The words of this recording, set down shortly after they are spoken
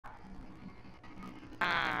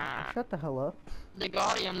Shut the hell up. The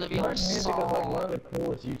Guardian Living Music is like one of the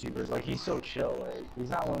coolest YouTubers. Like he's so chill. Like he's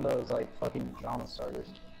not one of those like fucking drama starters.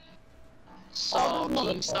 So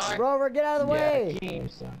Keemstar. Rover, get out of the way!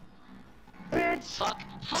 Keemstar. Bitch! Fuck.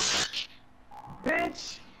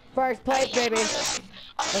 Bitch! First place, baby. Let's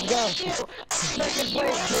go. Second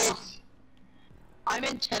place, bitch! I'm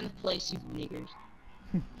in 10th place, you niggers.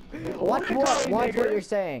 Watch what you're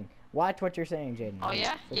saying. Watch what you're saying, Jaden. Oh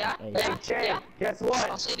yeah? Yeah? Hey, Yeah? Jay, Yeah? guess what?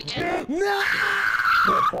 I'll say it again. No!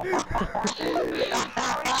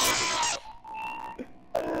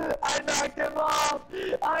 I knocked him off!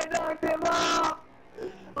 I knocked him off!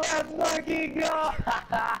 Let's fucking go!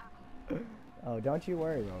 Oh, don't you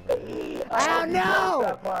worry, Rover. Oh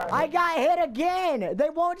no! I got hit again! They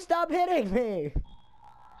won't stop hitting me!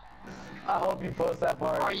 I hope you post that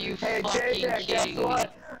part. Are you hey, fucking JJ, guess kidding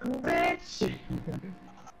what? Bitch!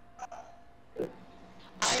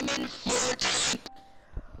 I'm in 14th.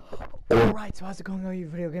 Alright, so how's it going, all you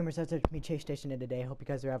video gamers? That's it, me, Chase Station, today. Hope you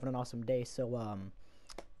guys are having an awesome day. So,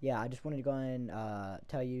 yeah, I just wanted to go and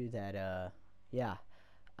tell you that, yeah,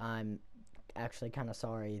 I'm actually kind of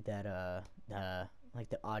sorry that, like,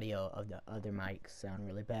 the audio of the other mics sound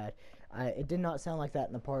really bad. It did not sound like that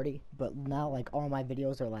in the party, but now, like, all my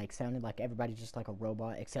videos are, like, sounding like everybody's just like a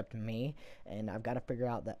robot except me, and I've got to figure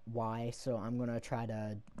out that why, so I'm gonna try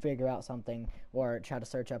to figure out something, or try to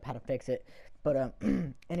search up how to fix it. But,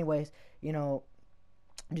 anyways, you know,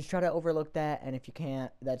 just try to overlook that, and if you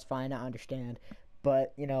can't, that's fine, I understand.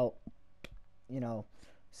 But, you know,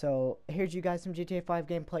 so here's you guys some GTA 5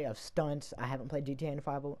 gameplay of stunts. I haven't played GTA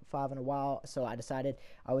 5 in a while, so I decided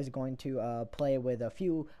I was going to play with a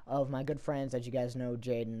few of my good friends, as you guys know,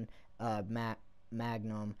 Jaden,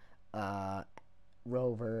 Magnum,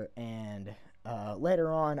 Rover, and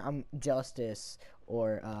later on I'm Justice,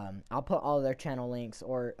 or I'll put all their channel links,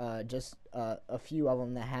 or just a few of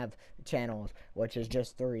them that have channels, which is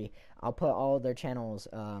just 3. I'll put all of their channels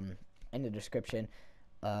in the description.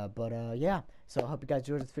 Yeah, so I hope you guys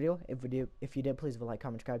enjoyed this video. If you did, please leave a like,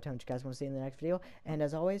 comment, subscribe, tell me what you guys want to see in the next video. And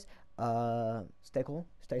as always, stay cool,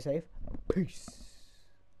 stay safe, peace.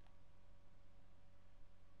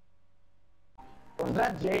 Was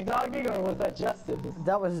that Jay talking or was that Justice?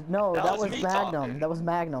 That was Magnum. talking. That was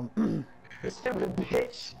Magnum. Stupid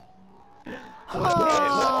bitch. Oh my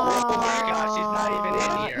gosh, he's not even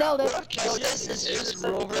in here. Nailed it. So this is just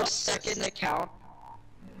Rover's second account.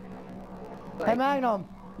 Hey Magnum,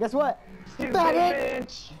 guess what? Stupid Faggot!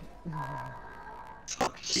 bitch.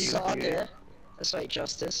 Fuck you, dude. That's right,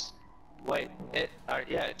 Justice. Wait,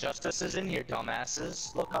 yeah, Justice is in here,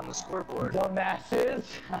 dumbasses. Look on the scoreboard. Dumbasses.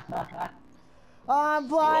 I'm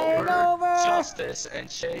flying over! Justice and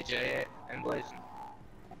Shay J and Blazing.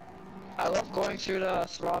 I love going through the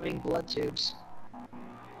throbbing blood tubes.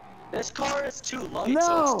 This car is too light, No!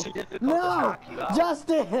 so it's too difficult to No! knock you out.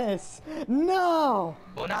 Justice! No!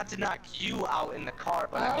 Well, not to knock you out in the car,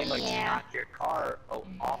 but I mean, like, to knock your car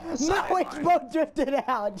off the No, sideline. it's both drifted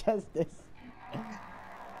out, Justice.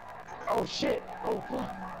 Oh shit. Oh fuck.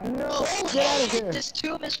 No. Get out of here. This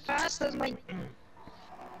tube is fast as my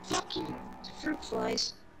fucking fruit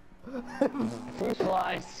flies. Fruit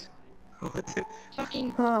flies.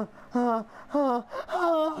 Fucking Huh.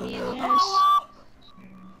 yes.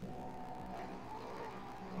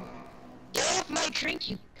 Get off my drink,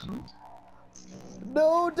 you cunt.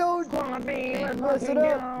 No, don't. Come on, me. Let's Mess fucking it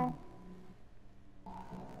up. go.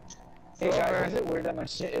 Hey guys, is it weird that my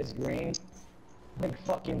shit is green? Like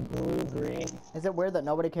fucking blue green. Is it weird that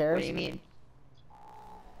nobody What cares? do you mean?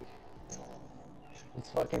 It's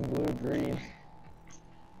fucking blue green.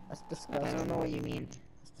 That's I disgusting. don't know what you mean.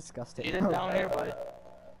 That's disgusting. Get it down here, buddy.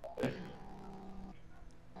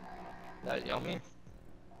 That yummy?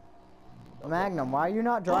 Magnum, why are you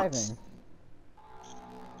not driving?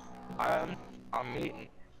 I'm eating.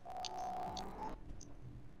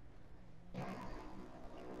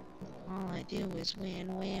 All I do is win,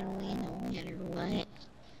 no matter what.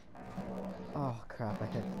 Oh crap, I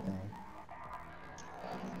hit the thing.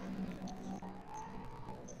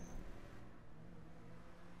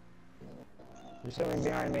 There's something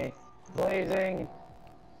behind me. Blazing!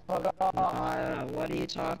 Fuck off! What are you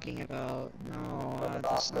talking about? No, Fuck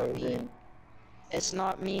that's off, not me. Blazing. It's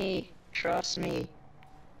not me. Trust me.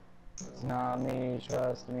 It's not me,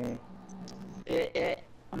 trust me.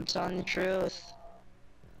 I'm telling the truth.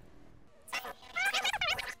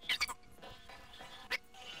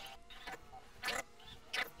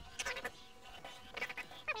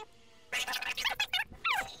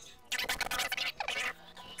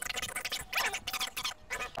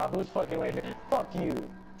 Who's fucking waving? Fuck you!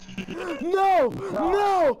 No!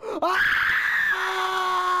 No!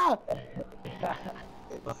 Ah!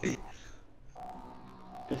 buddy.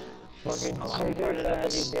 Fucking Oh,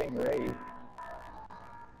 JJ's getting ready.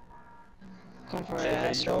 Come for JJ,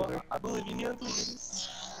 ass, you know what? rover. I believe in you.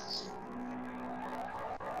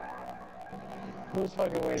 Who's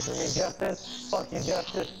fucking waiting for me? Justice? Fucking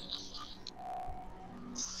Justice.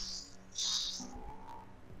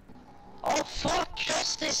 Oh fuck,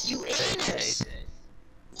 Justice, you anus!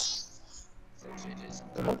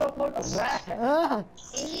 What the fuck was that? Ah!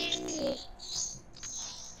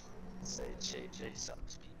 Say JJ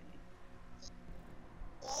sucks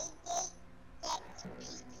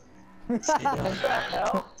pee.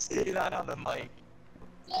 Say that on the mic.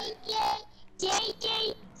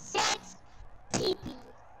 JJ sucks pee-pee.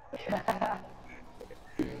 Haha.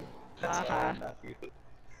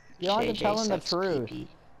 You don't have to JJ tell him the sucks truth. pee-pee.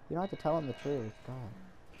 You don't have to tell him the truth. God.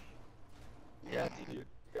 Yeah, dude, you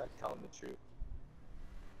gotta tell him the truth.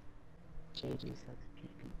 JJ sucks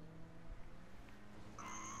pee-pee.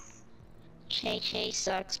 JJ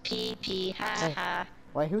sucks pee-pee, haha.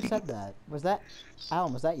 Wait, who said that? Was that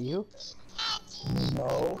Alan? Was that you?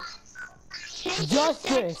 No.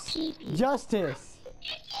 Justice! Justice!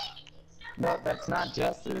 No, that's not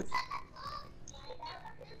Justice.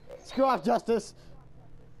 Screw off, Justice!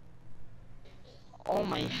 Oh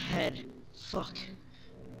my head. Fuck.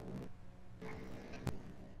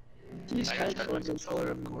 These I gotta turn my headphones are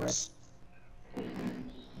controller, of fucking course.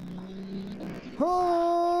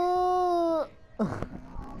 Ah!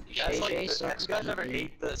 You guys, JJ like, have sucks you guys ever pee-pee.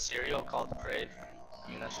 ate the cereal called Crave?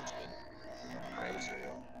 I mean, that shit's good. Crave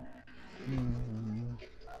cereal.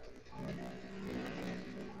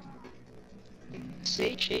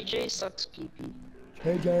 Say JJ sucks pee-pee.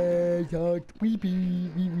 JJ sucked pee-pee.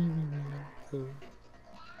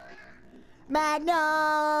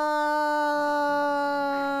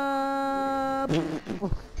 Magnum!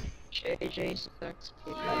 JJ sucks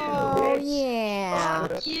pee-pee. Oh yeah!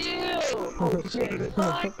 Fuck you! Oh shit.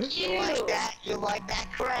 Fuck you! You like that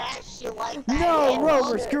crash? You like that? No, ass Rover,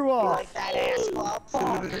 bump? screw You off! like that ass bump?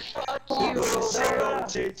 Fuck you, Yo, Rover!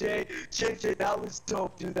 JJ, that was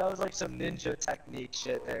dope, dude. That was like some ninja technique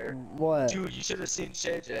shit there. What? Dude, you should have seen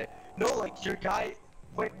JJ. No, like your guy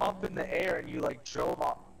went up in the air and you like drove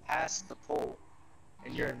up past the pole.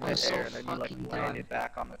 And you're in That's so midair and then you like fucking landed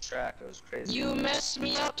back on the track. It was crazy. You messed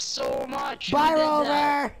me up so much! Who Bye, did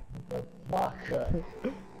that? Rover! Fuck.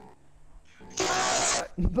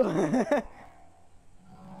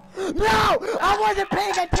 No! I wasn't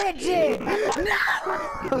paying attention!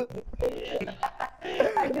 No!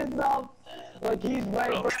 I just saw, like, he's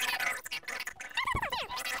right.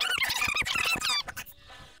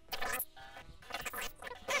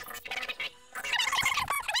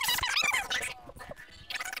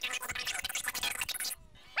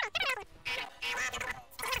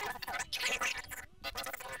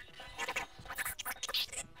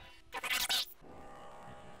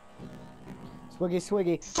 Swiggy,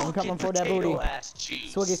 swiggy, I'm coming for that booty. Ass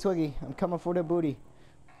cheese. Swiggy, swiggy, I'm coming for that booty.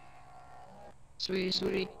 Sweetie,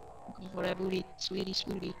 sweetie. Come for that booty. Sweetie,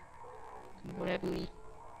 sweetie. Come for that booty.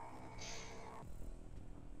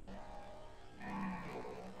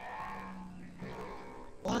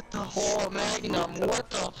 What the fuck, Magnum? What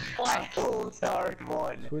the fuck? Oh, hard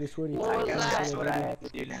one. Swiggy, swiggy. What was I guess that? that's what I have to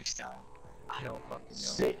do next time. I don't fucking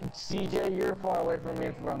know. CJ, you're far away from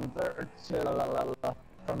me from 30 to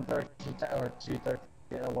 230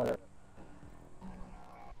 or whatever.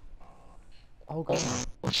 Oh god.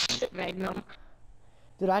 Oh shit, Magnum.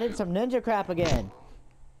 Dude, I did some ninja crap again.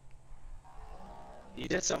 You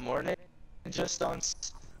did some more ninja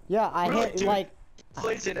stunts. Yeah, I Really, hit dude? like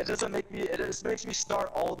Plays it. It doesn't make me. It just makes me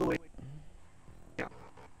start all the way.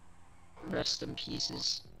 Rest in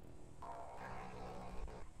pieces.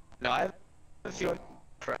 No, I have a feeling.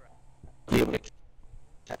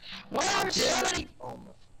 Why are so many?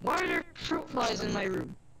 Why are there fruit flies in my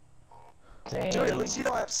room? Dude, at least you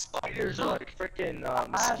don't have spiders or like freaking I have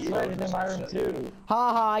mosquitoes. spiders in my room too.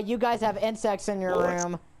 haha, you guys have insects in your What?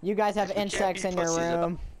 room. You guys have We can't insects be in your pussies about-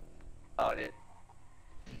 room. Oh, it.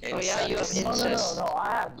 Oh, yeah, you have Insects. incest. No, I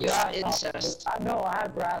have You have grasshoppers. incest. I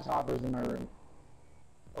have grasshoppers in my room.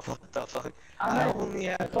 What the fuck? I'm I not only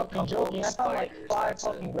have a fucking couple joking. I of found like spiders. 5 That's it.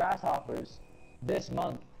 fucking grasshoppers this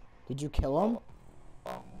month. Did you kill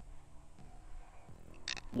them?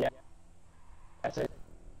 Yeah. That's it.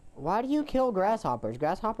 Why do you kill grasshoppers?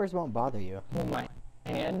 Grasshoppers won't bother you. With my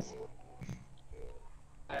hands.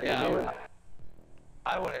 Yeah,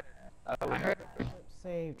 I wouldn't. I heard.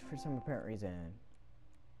 Saved for some apparent reason.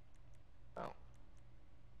 Oh.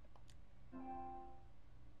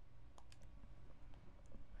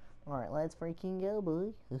 Alright, let's freaking go,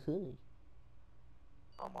 boy.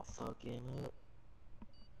 I'm a fucking up.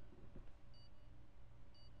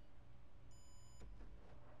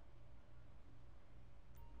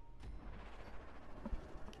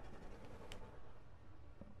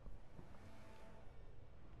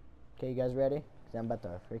 Okay, you guys ready? Cause I'm about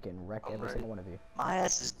to freaking wreck I'm every ready. single one of you. My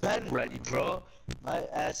ass has been ready, bro. My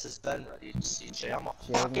ass has been ready, CJ. I'm gonna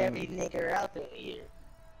fuck Jaden. every nigger out there here.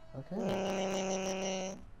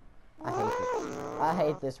 Okay. I hate it. I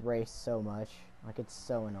hate this race so much. Like, it's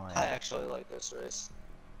so annoying. I actually like this race.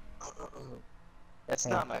 It's Hey,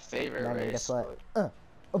 not my favorite Magnum, race. guess what? But...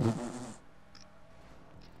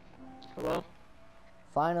 Hello?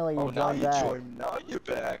 Finally, you Oh, now joined you back. joined. Now you're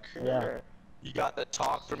back. Yeah. You got the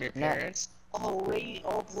talk from your Nah. parents. Oh, wait.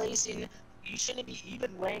 Oh, Blazing. You shouldn't be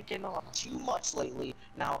even ranking up too much lately.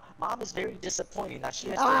 Now, Mom is very disappointed. Now, she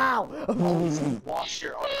has to always Ow! wash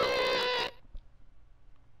your underwear.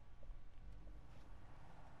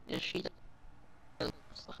 Is she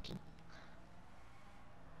fucking...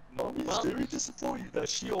 Mommy is very disappointed that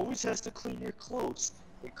she always has to clean your clothes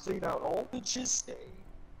and clean out all the jizz stain.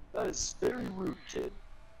 That is very rude, kid.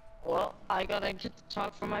 Well, I gotta get the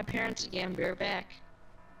talk from my parents again. Be right back.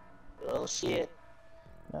 Oh, shit.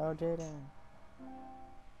 No, Jaden.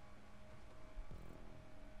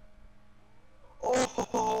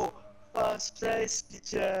 Oh, spicy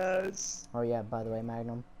jazz. Oh yeah, by the way,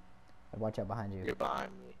 Magnum, watch out behind you. You're behind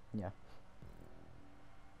me. Yeah.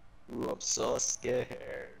 Ooh, I'm so scared.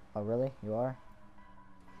 Oh really? You are?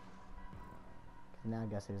 Now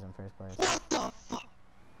guess who's in first place. What the fuck?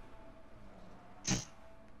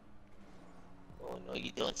 Oh no,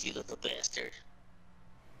 you don't, you little bastard.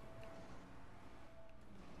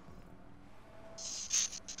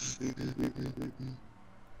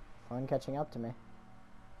 Fun catching up to me.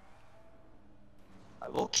 I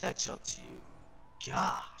will catch up to you.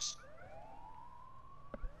 Gosh.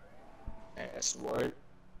 Ass what?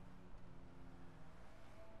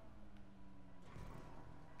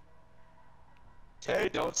 Hey,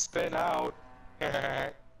 don't spin out.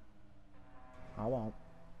 I won't.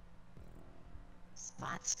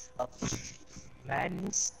 Spots of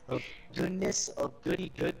madness, of goodness, of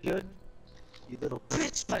goody good. You little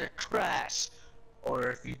bitch better crash. Or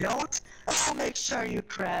if you don't, I'll make sure you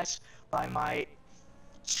crash by my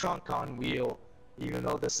trunk on wheel. Even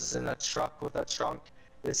though this isn't a truck with a trunk,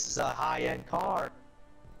 this is a high-end car.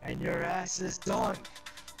 And your ass is done.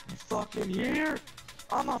 You fucking here?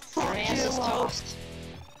 I'ma fuck Your ass you is up. toast.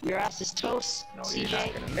 Your ass is toast, No, CJ. you're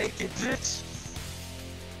not gonna make it, bitch.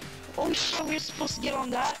 Oh shit, we were supposed to get on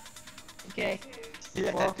that. Okay.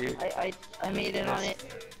 Yeah, Well, dude. I made it on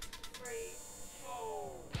it.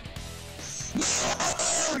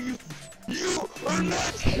 Oh, you are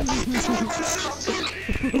not.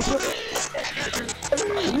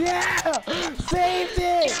 Yeah! Saved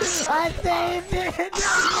it! I saved it!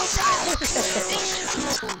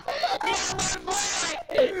 No!